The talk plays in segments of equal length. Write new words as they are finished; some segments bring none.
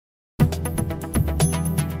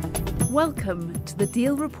Welcome to the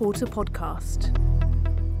Deal Reporter podcast.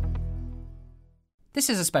 This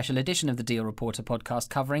is a special edition of the Deal Reporter podcast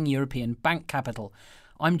covering European bank capital.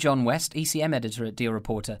 I'm John West, ECM editor at Deal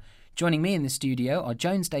Reporter. Joining me in the studio are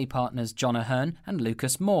Jones Day partners John Ahern and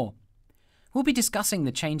Lucas Moore. We'll be discussing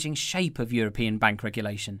the changing shape of European bank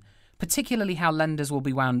regulation, particularly how lenders will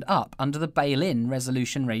be wound up under the bail-in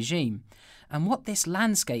resolution regime, and what this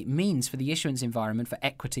landscape means for the issuance environment for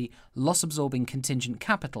equity, loss-absorbing contingent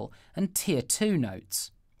capital and Tier 2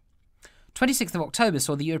 notes. 26th of October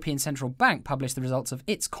saw the European Central Bank publish the results of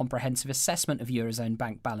its comprehensive assessment of Eurozone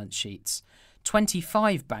bank balance sheets.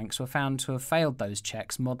 25 banks were found to have failed those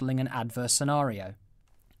checks, modelling an adverse scenario.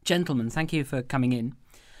 Gentlemen, thank you for coming in.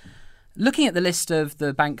 Looking at the list of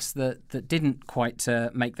the banks that didn't quite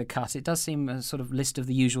make the cut, it does seem a sort of list of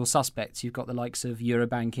the usual suspects. You've got the likes of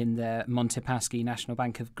Eurobank in there, Monte Paschi, National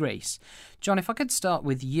Bank of Greece. John, if I could start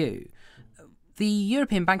with you. The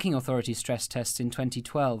European Banking Authority stress tests in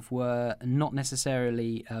 2012 were not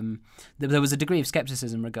necessarily... there was a degree of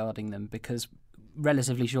scepticism regarding them because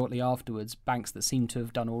relatively shortly afterwards, banks that seemed to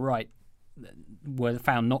have done all right were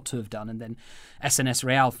found not to have done, and then SNS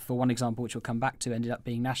Real, for one example, which we'll come back to, ended up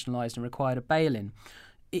being nationalised and required a bail-in.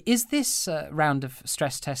 Is this round of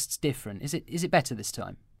stress tests different? Is it better this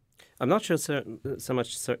time? I'm not sure so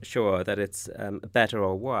much sure that it's better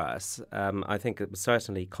or worse. I think it was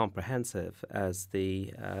certainly comprehensive as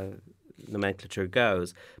the nomenclature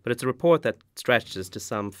goes, but it's a report that stretches to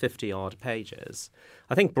some 50-odd pages.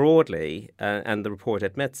 I think broadly, and the report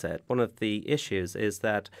admits it, one of the issues is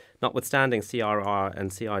that notwithstanding CRR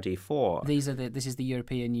and CRD4... This is the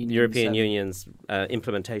European Union's... European Union's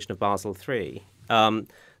implementation of Basel III.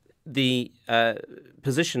 The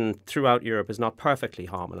position throughout Europe is not perfectly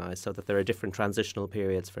harmonised, so that there are different transitional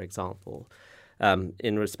periods, for example,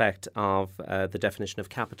 in respect of the definition of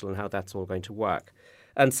capital and how that's all going to work.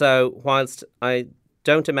 And so whilst I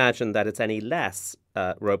don't imagine that it's any less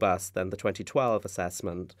robust than the 2012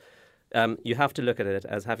 assessment, you have to look at it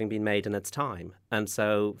as having been made in its time. And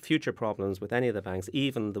so future problems with any of the banks,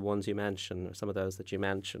 even the ones you mention, or some of those that you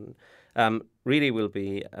mention, really will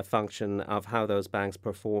be a function of how those banks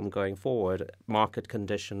perform going forward, market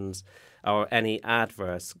conditions, or any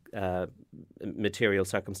adverse material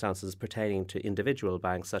circumstances pertaining to individual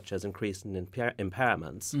banks, such as increasing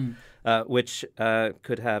impairments, which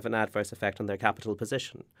could have an adverse effect on their capital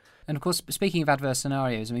position. And of course, speaking of adverse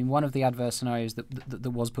scenarios, I mean, one of the adverse scenarios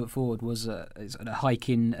that was put forward was a hike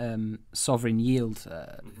in sovereign yields.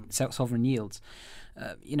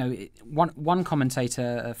 One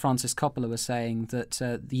commentator, Francis Coppola, was saying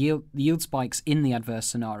that the yield spikes in the adverse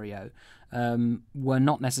scenario were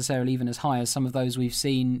not necessarily even as high as some of those we've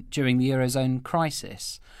seen during the Eurozone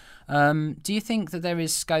crisis. Do you think that there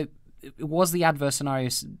is scope? Was the adverse scenario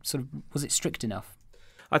was it strict enough?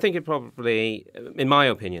 I think it probably, in my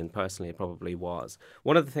opinion, personally, it probably was.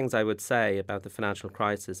 One of the things I would say about the financial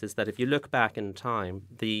crisis is that if you look back in time,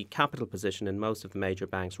 the capital position in most of the major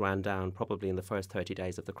banks ran down probably in the first 30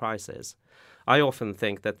 days of the crisis. I often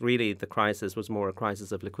think that really the crisis was more a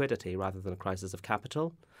crisis of liquidity rather than a crisis of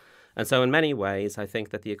capital. And so in many ways, I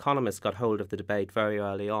think that the economists got hold of the debate very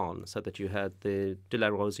early on, so that you had the de la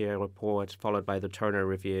Rosière report followed by the Turner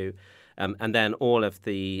Review, and then all of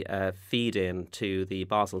the feed-in to the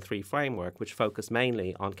Basel III framework, which focused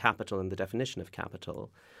mainly on capital and the definition of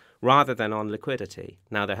capital, rather than on liquidity.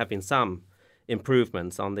 Now, there have been some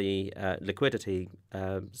improvements on the liquidity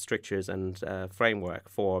strictures and framework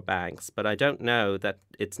for banks, but I don't know that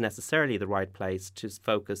it's necessarily the right place to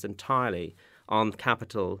focus entirely on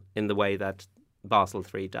capital in the way that Basel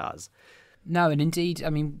III does. No, and indeed, I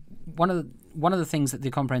mean, one of the things that the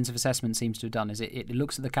comprehensive assessment seems to have done is it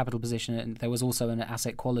looks at the capital position, and there was also an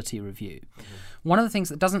asset quality review. Mm-hmm. One of the things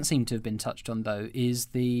that doesn't seem to have been touched on, though, is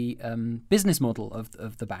the business model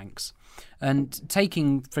of the banks. And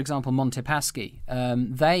taking, for example, Monte Paschi,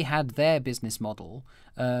 they had their business model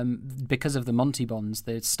because of the Monte bonds,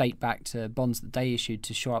 the state-backed bonds that they issued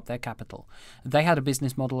to shore up their capital. They had a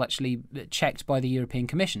business model actually checked by the European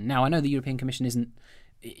Commission. Now, I know the European Commission isn't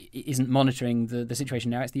monitoring the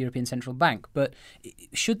situation now. It's the European Central Bank. But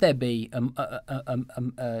should there be an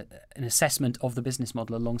assessment of the business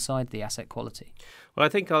model alongside the asset quality? Well, I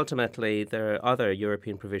think ultimately there are other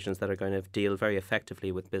European provisions that are going to deal very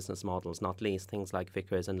effectively with business models, not least things like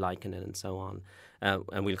Vickers and Likkonen and so on.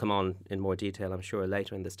 And we'll come on in more detail, I'm sure,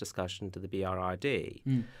 later in this discussion to the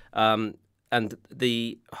BRRD. And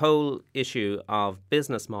the whole issue of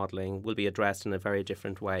business modelling will be addressed in a very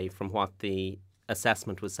different way from what the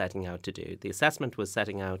assessment was setting out to do. The assessment was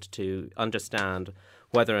setting out to understand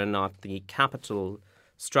whether or not the capital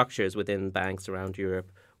structures within banks around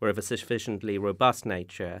Europe were of a sufficiently robust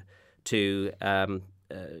nature to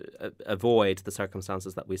avoid the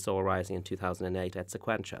circumstances that we saw arising in 2008 at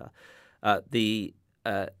Sequentia. The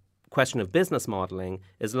question of business modelling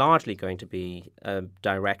is largely going to be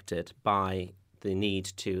directed by the need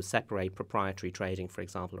to separate proprietary trading, for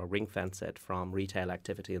example, or ring-fence it from retail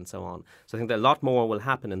activity and so on. So I think that a lot more will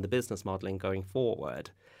happen in the business modelling going forward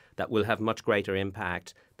that will have much greater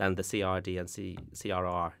impact than the CRD and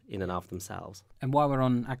CRR in and of themselves. And while we're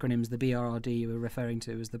on acronyms, the BRRD you were referring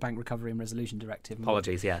to was the Bank Recovery and Resolution Directive.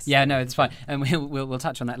 Apologies, yes. Yeah, no, it's fine. And we'll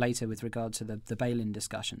touch on that later with regard to the bail-in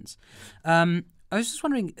discussions. I was just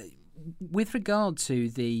wondering, with regard to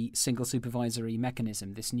the single supervisory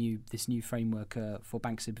mechanism, this new framework for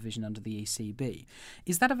bank supervision under the ECB,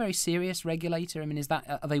 is that a very serious regulator? I mean,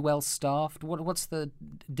 are they well staffed? What's the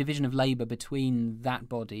division of labour between that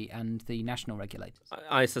body and the national regulators?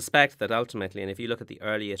 I suspect that ultimately, and if you look at the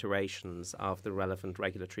early iterations of the relevant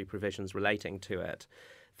regulatory provisions relating to it,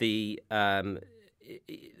 the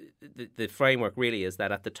framework really is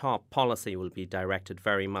that at the top, policy will be directed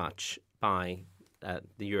very much by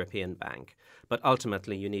the European Bank. But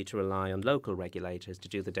ultimately, you need to rely on local regulators to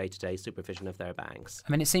do the day-to-day supervision of their banks.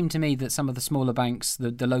 I mean, it seemed to me that some of the smaller banks,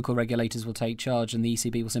 the local regulators will take charge and the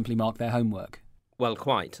ECB will simply mark their homework. Well,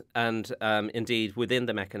 quite. And indeed, within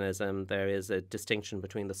the mechanism, there is a distinction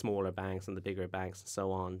between the smaller banks and the bigger banks and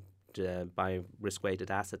so on by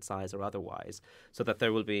risk-weighted asset size or otherwise, so that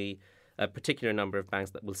there will be a particular number of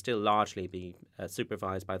banks that will still largely be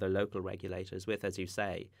supervised by their local regulators with, as you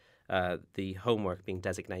say, the homework being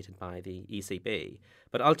designated by the ECB.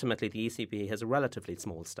 But ultimately, the ECB has a relatively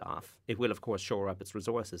small staff. It will, of course, shore up its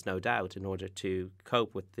resources, no doubt, in order to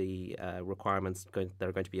cope with the requirements that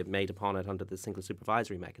are going to be made upon it under the single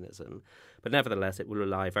supervisory mechanism. But nevertheless, it will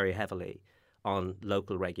rely very heavily on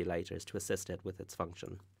local regulators to assist it with its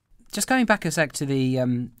function. Just going back a sec to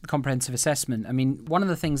the comprehensive assessment, I mean, one of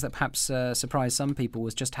the things that perhaps surprised some people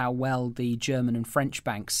was just how well the German and French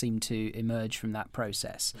banks seemed to emerge from that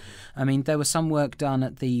process. I mean, there was some work done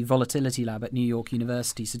at the Volatility Lab at New York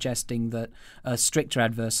University suggesting that a stricter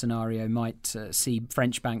adverse scenario might see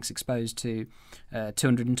French banks exposed to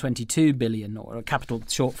 222 billion, or a capital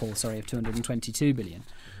shortfall, of 222 billion.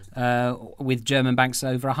 With German banks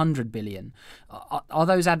over 100 billion. Are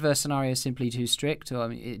those adverse scenarios simply too strict? Or, I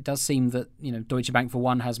mean, it does seem that Deutsche Bank, for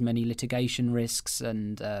one, has many litigation risks,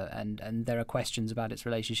 and there are questions about its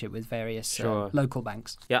relationship with various local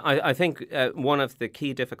banks. Yeah, I think one of the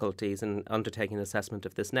key difficulties in undertaking an assessment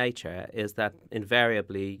of this nature is that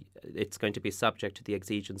invariably it's going to be subject to the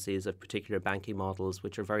exigencies of particular banking models,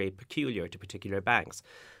 which are very peculiar to particular banks.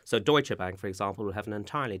 So Deutsche Bank, for example, will have an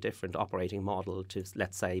entirely different operating model to,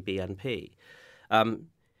 let's say, BNP.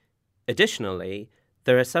 Additionally,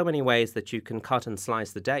 there are so many ways that you can cut and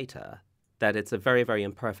slice the data that it's a very, very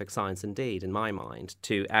imperfect science indeed, in my mind,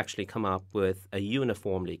 to actually come up with a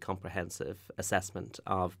uniformly comprehensive assessment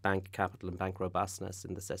of bank capital and bank robustness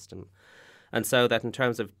in the system. And so that in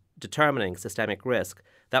terms of determining systemic risk,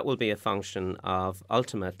 that will be a function of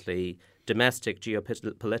ultimately domestic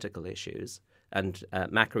geopolitical issues and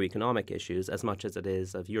macroeconomic issues as much as it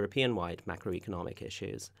is of European-wide macroeconomic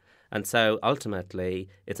issues. And so ultimately,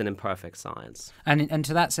 it's an imperfect science. And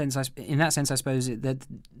to that sense, in that sense, I suppose that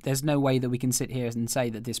there's no way that we can sit here and say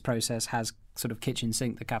that this process has sort of kitchen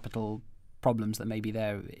sink the capital problems that may be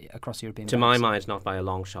there across European banks. To my mind, not by a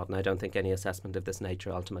long shot, and I don't think any assessment of this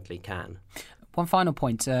nature ultimately can. One final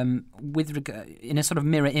point, in a sort of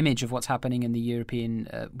mirror image of what's happening in the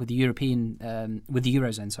with the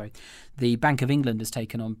Eurozone. The Bank of England has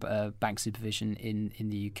taken on bank supervision in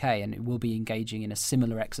the UK, and it will be engaging in a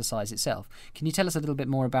similar exercise itself. Can you tell us a little bit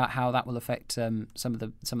more about how that will affect some of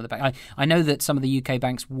the banks? I know that some of the UK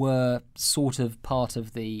banks were sort of part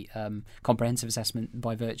of the comprehensive assessment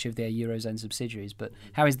by virtue of their Eurozone subsidiaries, but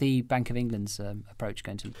how is the Bank of England's approach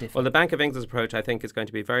going to differ? Well, the Bank of England's approach, I think, is going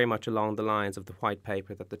to be very much along the lines of the white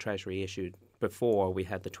paper that the Treasury issued before we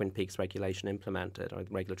had the Twin Peaks regulation implemented, or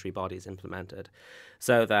the regulatory bodies implemented.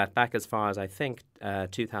 So that back as far as, I think,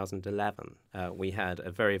 2011, we had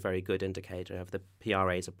a very, very good indicator of the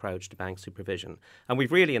PRA's approach to bank supervision. And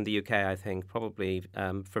we've really, in the UK, I think, probably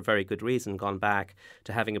for very good reason, gone back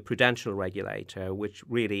to having a prudential regulator, which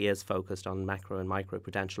really is focused on macro and micro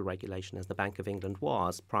prudential regulation, as the Bank of England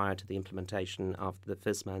was prior to the implementation of the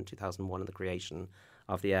FSMA in 2001 and the creation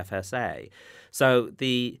of the FSA. So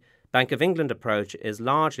the Bank of England approach is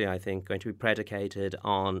largely, I think, going to be predicated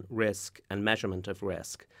on risk and measurement of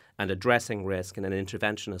risk and addressing risk in an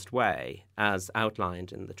interventionist way, as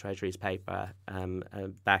outlined in the Treasury's paper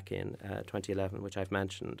back in 2011, which I've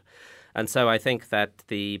mentioned. And so I think that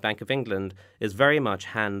the Bank of England is very much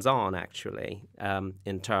hands-on, actually,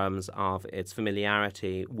 in terms of its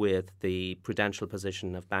familiarity with the prudential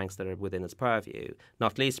position of banks that are within its purview,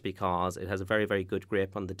 not least because it has a very, very good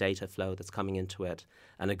grip on the data flow that's coming into it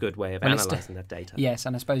and a good way of analysing that data. Yes,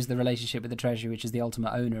 and I suppose the relationship with the Treasury, which is the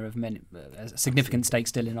ultimate owner of many, a significant stake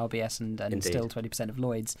still in RBS and still 20% of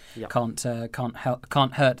Lloyds, can't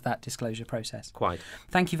hurt that disclosure process. Quite.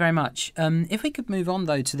 Thank you very much. If we could move on,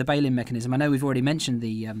 though, to the bail-in mechanism. I know we've already mentioned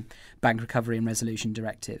the Bank Recovery and Resolution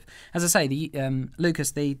Directive. As I say,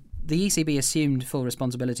 Lucas, the ECB assumed full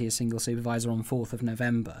responsibility as single supervisor on 4th of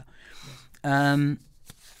November.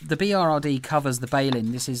 The BRRD covers the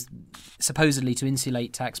bail-in. This is supposedly to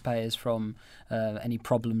insulate taxpayers from any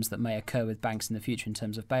problems that may occur with banks in the future in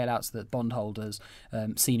terms of bailouts, that bondholders,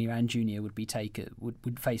 senior and junior, would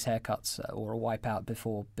face haircuts or a wipeout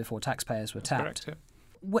before taxpayers were tapped. Correct, yeah.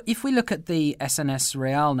 If we look at the SNS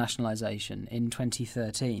Real nationalisation in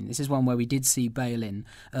 2013, this is one where we did see bail-in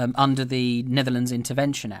under the Netherlands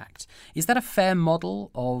Intervention Act. Is that a fair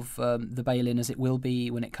model of the bail-in as it will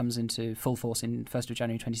be when it comes into full force in 1st of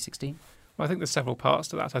January 2016? Well, I think there's several parts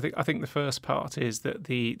to that. I think the first part is that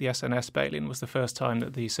the SNS bail-in was the first time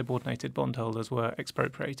that the subordinated bondholders were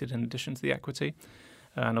expropriated in addition to the equity.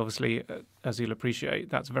 And obviously, as you'll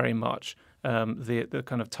appreciate, that's very much the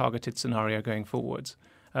kind of targeted scenario going forwards.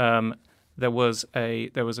 There was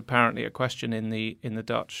apparently a question in the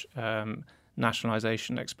Dutch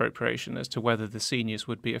nationalisation expropriation as to whether the seniors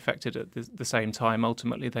would be affected at the same time.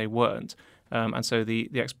 Ultimately, they weren't, and so the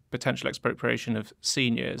potential expropriation of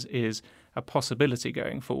seniors is a possibility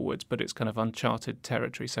going forwards, but it's kind of uncharted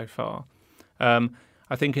territory so far.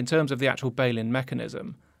 I think in terms of the actual bail-in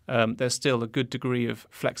mechanism, there's still a good degree of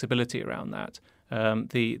flexibility around that.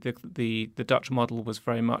 The Dutch model was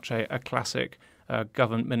very much a classic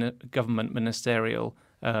government ministerial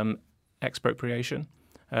expropriation,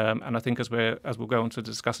 and I think as we'll go on to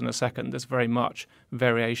discuss in a second, there's very much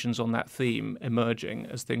variations on that theme emerging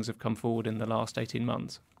as things have come forward in the last 18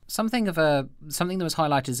 months. Something that was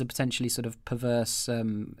highlighted as a potentially sort of perverse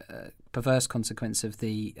consequence of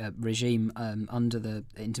the regime under the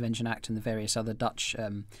Intervention Act and the various other Dutch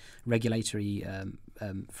regulatory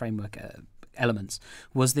framework elements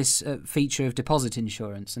was this feature of deposit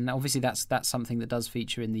insurance, and obviously that's something that does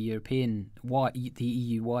feature in the EU-wide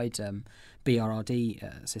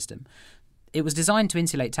BRRD system. It was designed to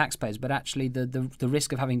insulate taxpayers, but actually the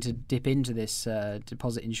risk of having to dip into this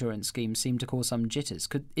deposit insurance scheme seemed to cause some jitters.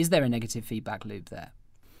 Is there a negative feedback loop there?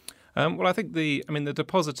 Well, I think the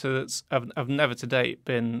depositors have never to date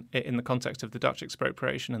been, in the context of the Dutch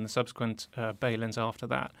expropriation and the subsequent bail-ins after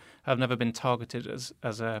that, have never been targeted as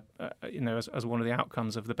one of the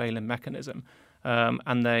outcomes of the bail-in mechanism,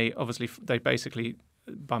 and they basically,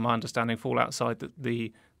 by my understanding, fall outside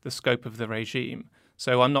the scope of the regime.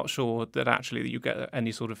 So I'm not sure that actually you get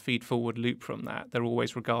any sort of feed-forward loop from that. They're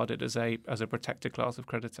always regarded as a protected class of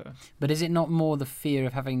creditor. But is it not more the fear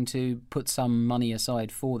of having to put some money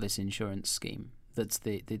aside for this insurance scheme that's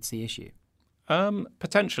the issue?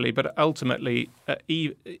 Potentially, but ultimately,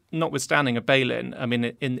 notwithstanding a bail-in, I mean,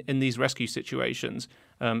 in these rescue situations,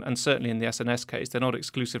 and certainly in the SNS case, they're not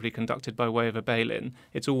exclusively conducted by way of a bail-in.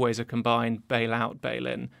 It's always a combined bail-out,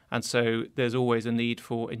 bail-in, and so there's always a need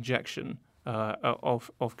for injection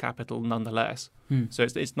of capital nonetheless. So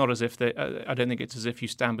it's not as if I don't think it's as if you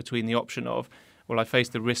stand between the option of, well, I face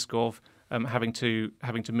the risk of having to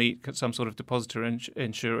meet some sort of depositor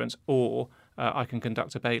insurance, or I can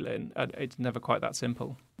conduct a bail-in. It's never quite that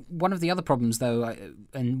simple. One of the other problems, though,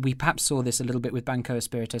 and we perhaps saw this a little bit with Banco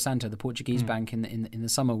Espírito Santo, the Portuguese bank in the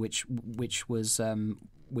summer, which was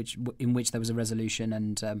in which there was a resolution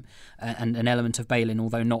and an element of bail-in,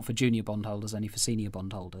 although not for junior bondholders, only for senior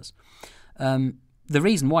bondholders. The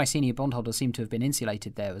reason why senior bondholders seem to have been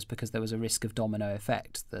insulated there was because there was a risk of domino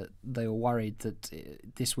effect, that they were worried that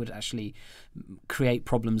this would actually create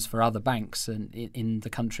problems for other banks in the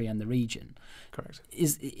country and the region. Correct.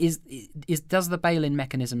 Does the bail-in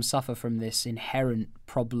mechanism suffer from this inherent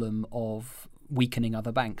problem of weakening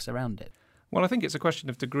other banks around it? Well, I think it's a question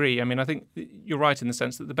of degree. I mean, I think you're right in the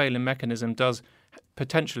sense that the bail-in mechanism does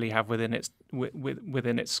potentially have within its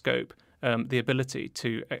scope the ability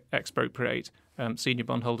to expropriate senior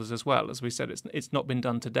bondholders as well. As we said, it's not been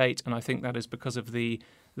done to date, and I think that is because of the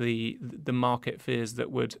market fears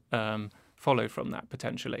that would follow from that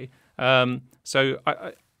potentially.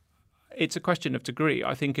 It's a question of degree.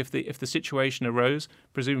 I think if the situation arose,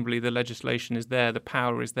 presumably the legislation is there, the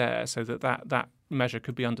power is there, so that measure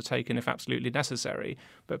could be undertaken if absolutely necessary.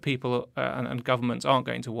 But people and governments aren't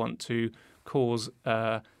going to want to cause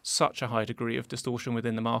such a high degree of distortion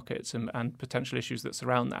within the markets and potential issues that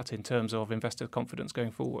surround that in terms of investor confidence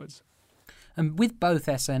going forwards. And with both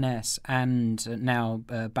SNS and now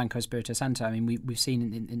Banco Espírito Santo, I mean, we've seen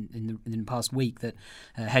in the past week that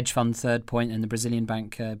hedge fund Third Point and the Brazilian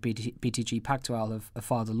bank BTG Pactual have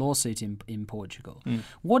filed a lawsuit in Portugal.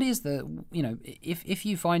 What is if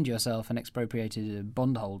you find yourself an expropriated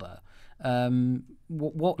bondholder,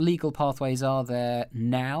 what legal pathways are there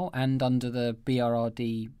now and under the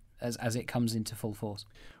BRRD as it comes into full force?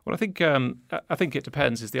 Well, I think it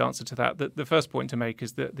depends is the answer to that. The first point to make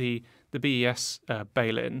is that the BES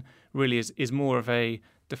bail-in really is more of a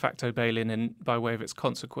de facto bail-in by way of its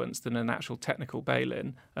consequence than an actual technical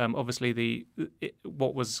bail-in. Obviously,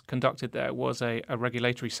 what was conducted there was a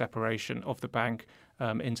regulatory separation of the bank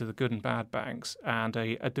into the good and bad banks, and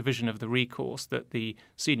a division of the recourse that the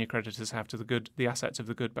senior creditors have to the assets of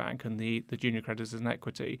the good bank, and the junior creditors in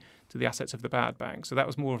equity to the assets of the bad bank. So that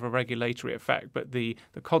was more of a regulatory effect, but the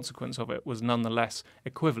consequence of it was nonetheless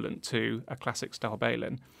equivalent to a classic style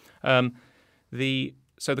bail-in.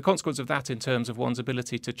 So the consequence of that in terms of one's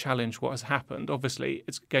ability to challenge what has happened, obviously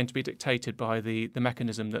it's going to be dictated by the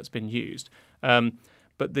mechanism that's been used.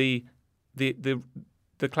 But the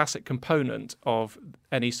classic component of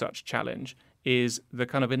any such challenge is the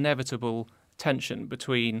kind of inevitable tension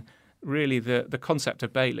between really the concept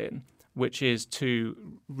of bail-in, which is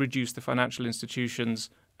to reduce the financial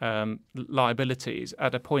institution's liabilities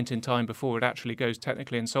at a point in time before it actually goes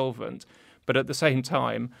technically insolvent. But at the same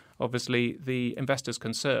time, obviously, the investors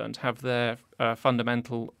concerned have their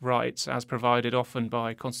fundamental rights as provided often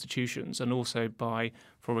by constitutions and also by,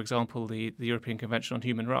 for example, the European Convention on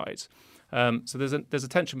Human Rights. So there's a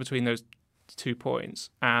tension between those 2 points,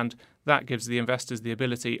 and that gives the investors the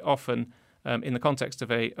ability often in the context of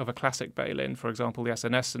a classic bail-in, for example, the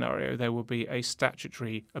SNS scenario, there will be a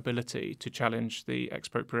statutory ability to challenge the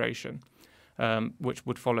expropriation, which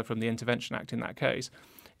would follow from the Intervention Act in that case.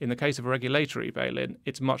 In the case of a regulatory bail-in,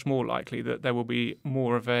 it's much more likely that there will be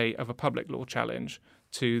more of a public law challenge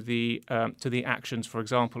to the actions, for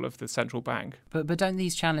example, of the central bank. But don't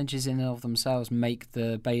these challenges in and of themselves make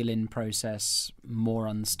the bail-in process more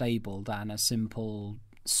unstable than a simple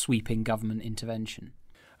sweeping government intervention?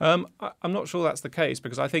 I'm not sure that's the case,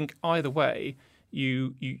 because I think either way,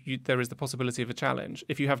 there is the possibility of a challenge.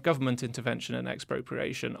 If you have government intervention and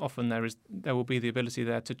expropriation, often there will be the ability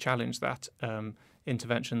there to challenge that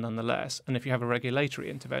intervention nonetheless. And if you have a regulatory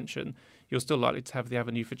intervention, you're still likely to have the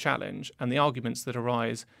avenue for challenge. And the arguments that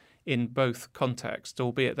arise in both contexts,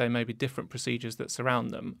 albeit they may be different procedures that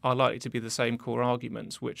surround them, are likely to be the same core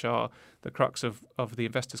arguments, which are the crux of the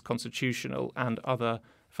investor's constitutional and other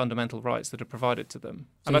fundamental rights that are provided to them.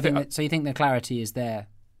 So you think the clarity is there?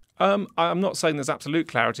 I'm not saying there's absolute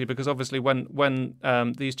clarity, because obviously when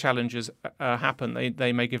these challenges happen,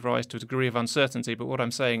 they may give rise to a degree of uncertainty. But what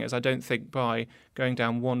I'm saying is I don't think by going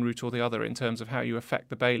down one route or the other in terms of how you affect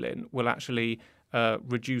the bail-in will actually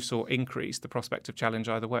reduce or increase the prospect of challenge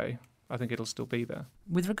either way. I think it'll still be there.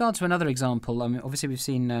 With regard to another example, I mean, obviously we've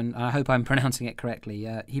seen, and I hope I'm pronouncing it correctly,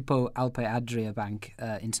 Hypo Alpe Adria Bank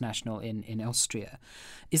International in Austria.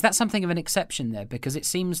 Is that something of an exception there? Because it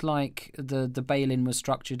seems like the bail-in was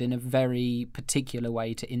structured in a very particular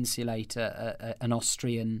way to insulate an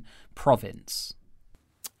Austrian province.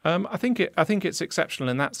 I think it's exceptional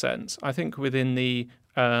in that sense. I think within the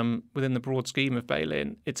broad scheme of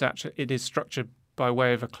bail-in, it is structured by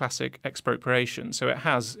way of a classic expropriation. So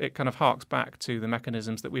it kind of harks back to the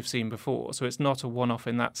mechanisms that we've seen before. So it's not a one-off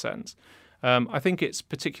in that sense. I think its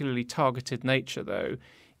particularly targeted nature, though,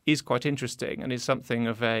 is quite interesting and is something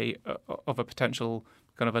of a potential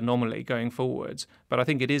kind of anomaly going forwards. But I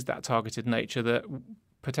think it is that targeted nature that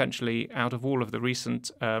potentially, out of all of the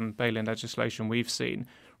recent bail-in legislation we've seen,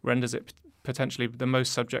 renders it potentially the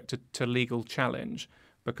most subject to legal challenge,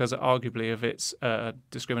 because arguably of its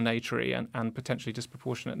discriminatory and potentially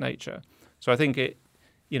disproportionate nature. So I think it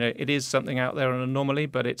is something out there, an anomaly,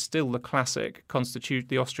 but it's still the classic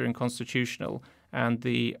the Austrian constitutional and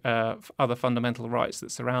the other fundamental rights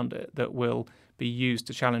that surround it that will be used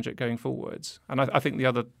to challenge it going forwards. And I think the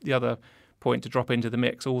other point to drop into the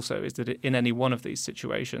mix also is that in any one of these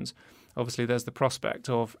situations, obviously there's the prospect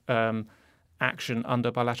of action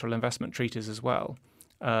under bilateral investment treaties as well.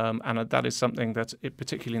 And that is something that,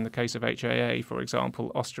 particularly in the case of HAA, for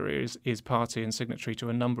example, Austria is party and signatory to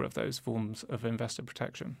a number of those forms of investor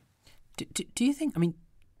protection. Do you think, I mean,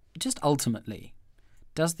 just ultimately,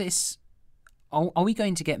 does this, are we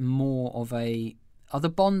going to get more of are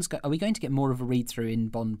we going to get more of a read-through in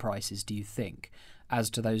bond prices, do you think,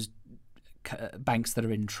 as to those banks that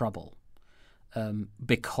are in trouble,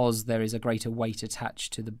 because there is a greater weight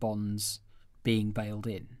attached to the bonds being bailed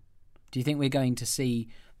in? Do you think we're going to see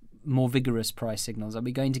more vigorous price signals? Are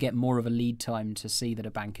we going to get more of a lead time to see that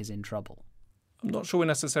a bank is in trouble? I'm not sure we're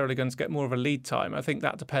necessarily going to get more of a lead time. I think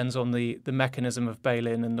that depends on the mechanism of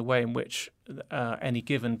bail-in and the way in which any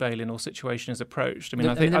given bail-in or situation is approached.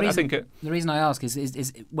 The reason I ask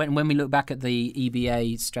is when we look back at the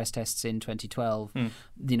EBA stress tests in 2012,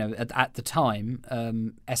 at the time,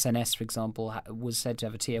 SNS, for example, was said to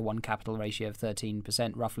have a Tier 1 capital ratio of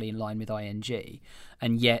 13%, roughly in line with ING.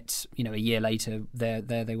 And yet, a year later, there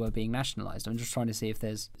they were being nationalised. I'm just trying to see if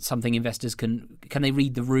there's something investors can they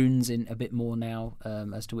read the runes in a bit more now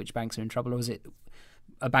as to which banks are in trouble, or is it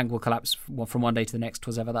a bank will collapse from one day to the next,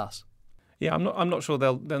 'twas ever thus? Yeah, I'm not sure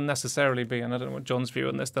they'll necessarily be, and I don't know what John's view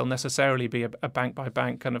on this, they'll necessarily be a bank by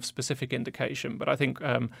bank kind of specific indication. But I think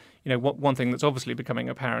one thing that's obviously becoming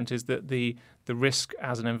apparent is that the risk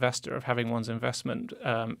as an investor of having one's investment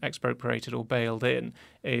expropriated or bailed in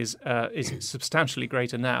is substantially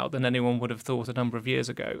greater now than anyone would have thought a number of years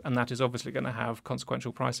ago, and that is obviously going to have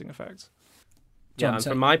consequential pricing effects. John, and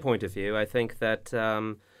from my point of view, I think that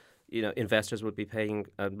investors would be paying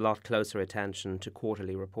a lot closer attention to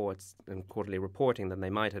quarterly reports and quarterly reporting than they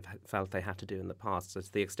might have felt they had to do in the past. So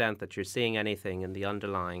to the extent that you're seeing anything in the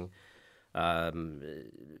underlying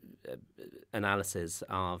analysis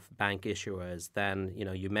of bank issuers, then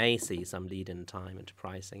you may see some lead-in time into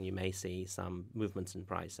pricing. You may see some movements in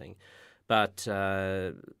pricing. But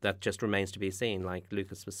that just remains to be seen. Like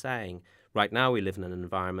Lucas was saying, right now we live in an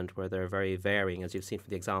environment where there are very varying, as you've seen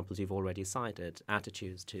from the examples you've already cited,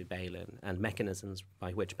 attitudes to bail-in and mechanisms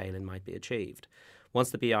by which bail-in might be achieved.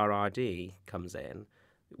 Once the BRRD comes in,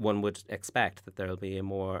 one would expect that there will be a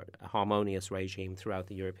more harmonious regime throughout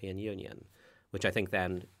the European Union, which I think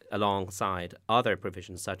then, alongside other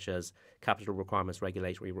provisions such as capital requirements,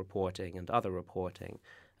 regulatory reporting and other reporting,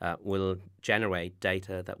 will generate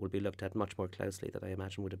data that will be looked at much more closely than I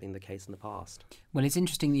imagine would have been the case in the past. Well, it's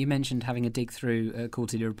interesting that you mentioned having a dig through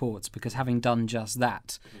quarterly reports, because having done just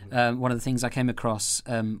that, one of the things I came across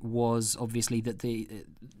was obviously that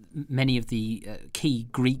many of the key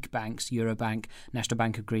Greek banks, Eurobank, National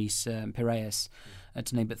Bank of Greece, Piraeus,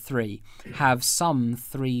 to name but three, have some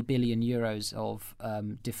 3 billion euros of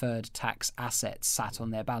deferred tax assets sat on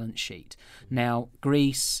their balance sheet. Now,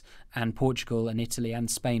 Greece and Portugal and Italy and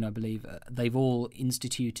Spain, I believe, they've all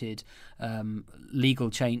instituted legal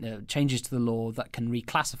changes to the law that can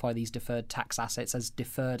reclassify these deferred tax assets as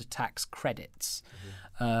deferred tax credits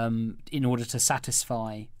in order to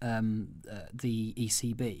satisfy the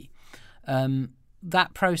ECB.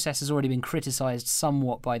 That process has already been criticised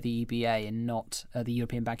somewhat by the EBA and not the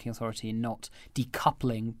European Banking Authority in not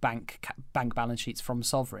decoupling bank balance sheets from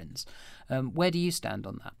sovereigns. Where do you stand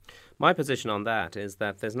on that? My position on that is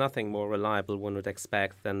that there's nothing more reliable, one would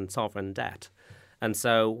expect, than sovereign debt. And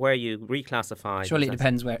so where you reclassify... Surely it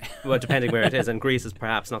depends where... Well, depending where it is, and Greece is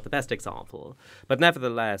perhaps not the best example. But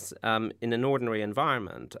nevertheless, in an ordinary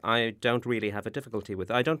environment, I don't really have a difficulty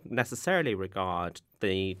with... I don't necessarily regard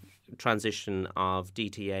the transition of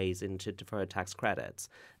DTAs into deferred tax credits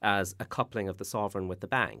as a coupling of the sovereign with the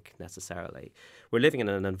bank, necessarily. We're living in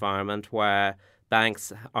an environment where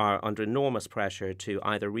banks are under enormous pressure to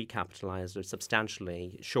either recapitalise or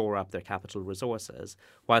substantially shore up their capital resources,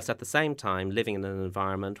 whilst at the same time living in an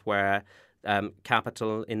environment where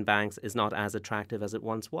capital in banks is not as attractive as it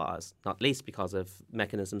once was, not least because of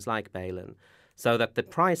mechanisms like bail-in. So that the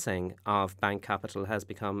pricing of bank capital has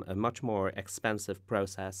become a much more expensive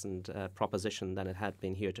process and proposition than it had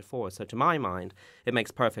been heretofore. So to my mind, it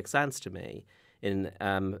makes perfect sense to me in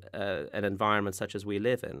an environment such as we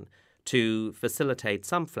live in to facilitate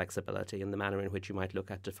some flexibility in the manner in which you might look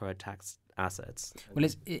at deferred tax assets. Well,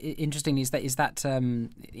 it's interesting is that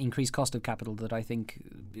increased cost of capital that I think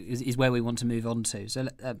is where we want to move on to. So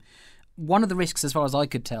one of the risks, as far as I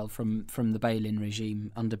could tell from the bail-in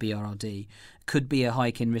regime under BRRD, could be a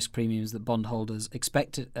hike in risk premiums that bondholders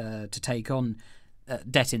expect to take on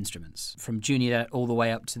debt instruments, from junior debt all the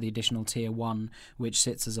way up to the additional Tier 1, which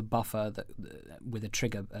sits as a buffer with a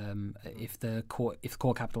trigger if the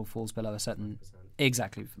core capital falls below a certain... 100%.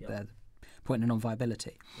 Exactly. Yep. Point of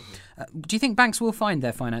non-viability. Do you think banks will find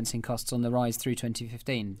their financing costs on the rise through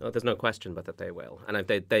 2015? Oh, there's no question but that they will. And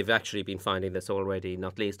they've actually been finding this already,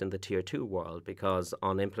 not least in the Tier 2 world, because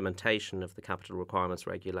on implementation of the capital requirements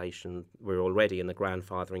regulation, we're already in the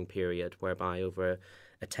grandfathering period, whereby over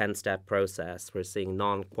a 10-step process, we're seeing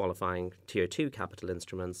non-qualifying Tier 2 capital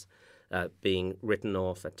instruments being written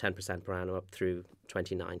off at 10% per annum up through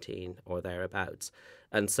 2019 or thereabouts.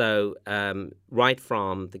 And so right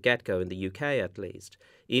from the get-go in the UK at least,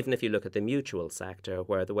 even if you look at the mutual sector,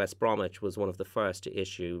 where the West Bromwich was one of the first to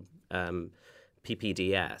issue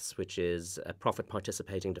PPDS, which is a profit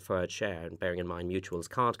participating deferred share, and bearing in mind mutuals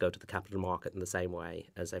can't go to the capital market in the same way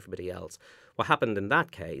as everybody else. What happened in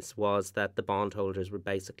that case was that the bondholders were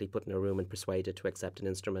basically put in a room and persuaded to accept an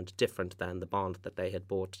instrument different than the bond that they had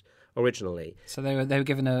bought originally. So they were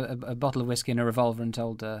given a bottle of whiskey and a revolver and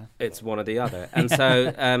told... It's one or the other. And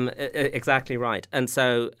so, exactly right. And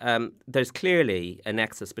so there's clearly a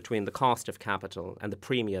nexus between the cost of capital and the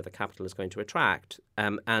premia the capital is going to attract,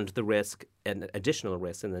 and the risk, an additional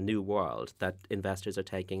risk in the new world that investors are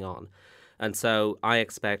taking on. And so I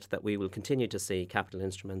expect that we will continue to see capital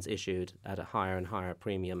instruments issued at a higher and higher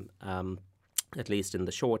premium, at least in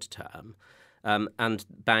the short term. And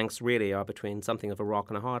banks really are between something of a rock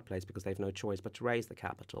and a hard place because they've no choice but to raise the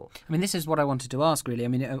capital. I mean, this is what I wanted to ask, really. I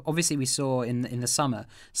mean, obviously we saw in the summer,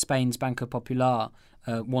 Spain's Banco Popular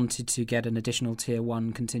wanted to get an additional Tier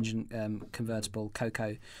 1 contingent convertible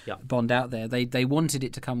CoCo bond out there. They wanted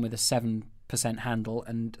it to come with a 7% handle,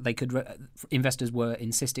 and they could investors were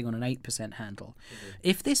insisting on an 8% handle. Mm-hmm.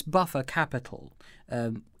 If this buffer capital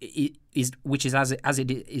which is as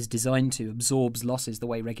it is designed to, absorbs losses the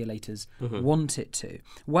way regulators want it to,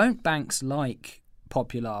 won't banks like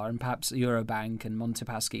Popular and perhaps Eurobank and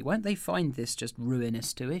Montepaschi, won't they find this just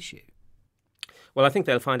ruinous to issue? Well, I think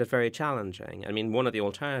they'll find it very challenging. I mean, one of the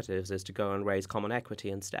alternatives is to go and raise common equity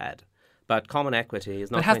instead. But common equity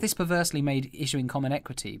is not... But has this perversely made issuing common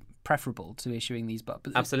equity preferable to issuing these...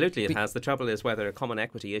 Absolutely, it has. The trouble is whether a common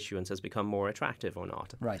equity issuance has become more attractive or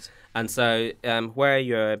not. Right. And so where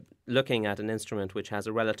you're looking at an instrument which has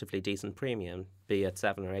a relatively decent premium, be it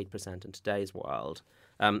 7 or 8% in today's world,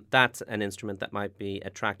 that's an instrument that might be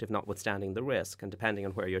attractive notwithstanding the risk, and depending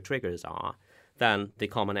on where your triggers are, than the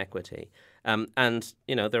common equity. And,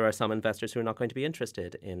 you know, there are some investors who are not going to be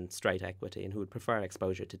interested in straight equity and who would prefer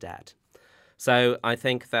exposure to debt. So I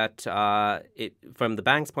think that from the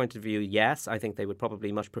bank's point of view, yes, I think they would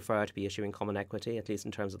probably much prefer to be issuing common equity, at least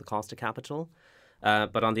in terms of the cost of capital.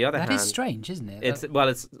 But on the other hand... That is strange, isn't it? It's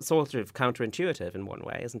sort of counterintuitive in one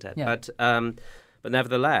way, isn't it? Yeah. But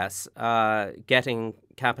nevertheless, getting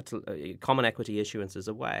common equity issuances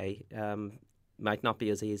away might not be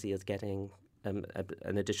as easy as getting an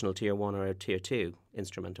additional Tier 1 or a Tier 2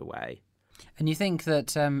 instrument away. And you think that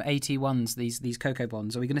AT1s, these CoCo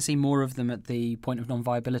bonds, are we going to see more of them at the point of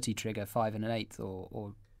non-viability trigger, 5 and an 8th,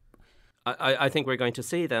 or? I think we're going to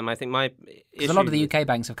see them. I think because a lot of the UK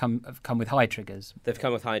banks have come with high triggers. They've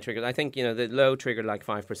come with high triggers. I think, you know, the low trigger, like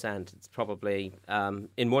 5%, it's probably,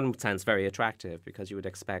 in one sense, very attractive because you would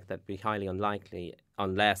expect that it'd be highly unlikely,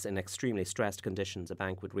 unless in extremely stressed conditions, a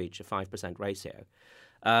bank would reach a 5% ratio.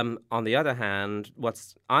 On the other hand,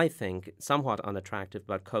 what's, I think, somewhat unattractive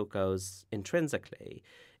about CoCos intrinsically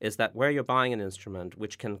is that where you're buying an instrument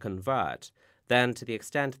which can convert, then to the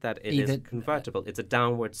extent that it is convertible, it's a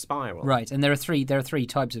downward spiral. Right, and there are three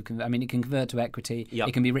types of I mean, it can convert to equity,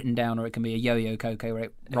 it can be written down, or it can be a yo-yo CoCo where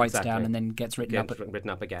it writes down and then gets written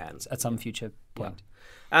up again at some future point. Yeah.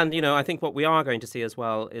 And, you know, I think what we are going to see as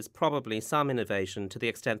well is probably some innovation to the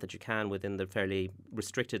extent that you can within the fairly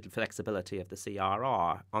restricted flexibility of the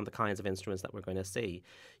CRR on the kinds of instruments that we're going to see.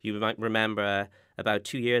 You might remember about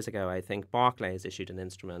 2 years ago, I think, Barclays issued an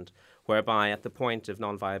instrument whereby at the point of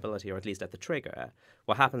non-viability, or at least at the trigger,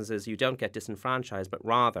 what happens is you don't get disenfranchised, but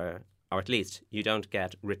rather, or at least you don't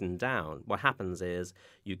get written down. What happens is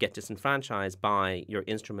you get disenfranchised by your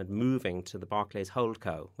instrument moving to the Barclays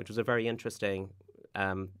Holdco, which was a very interesting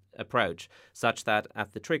approach, such that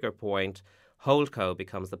at the trigger point, Holdco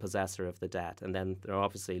becomes the possessor of the debt. And then there are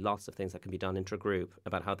obviously lots of things that can be done intragroup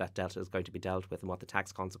about how that debt is going to be dealt with and what the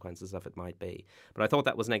tax consequences of it might be. But I thought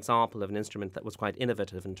that was an example of an instrument that was quite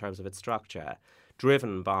innovative in terms of its structure,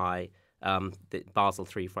 driven by the Basel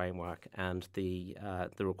III framework and the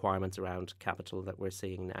requirements around capital that we're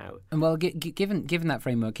seeing now. And well, given that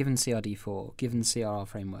framework, given CRD4, given the CRR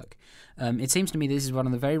framework, it seems to me this is one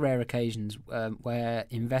of the very rare occasions where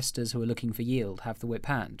investors who are looking for yield have the whip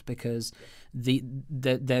hand, because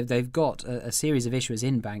they've got a series of issuers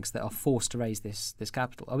in banks that are forced to raise this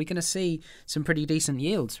capital. Are we going to see some pretty decent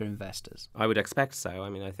yields for investors? I would expect so.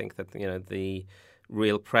 I mean, I think that, you know, the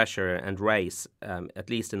real pressure and race, at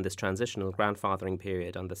least in this transitional grandfathering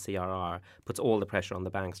period on the CRR, puts all the pressure on the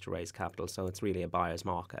banks to raise capital. So it's really a buyer's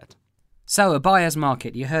market. So, a buyer's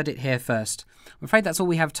market. You heard it here first. I'm afraid that's all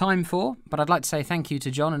we have time for, but I'd like to say thank you to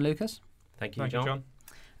John and Lucas. Thank you, John.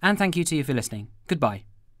 And thank you to you for listening. Goodbye.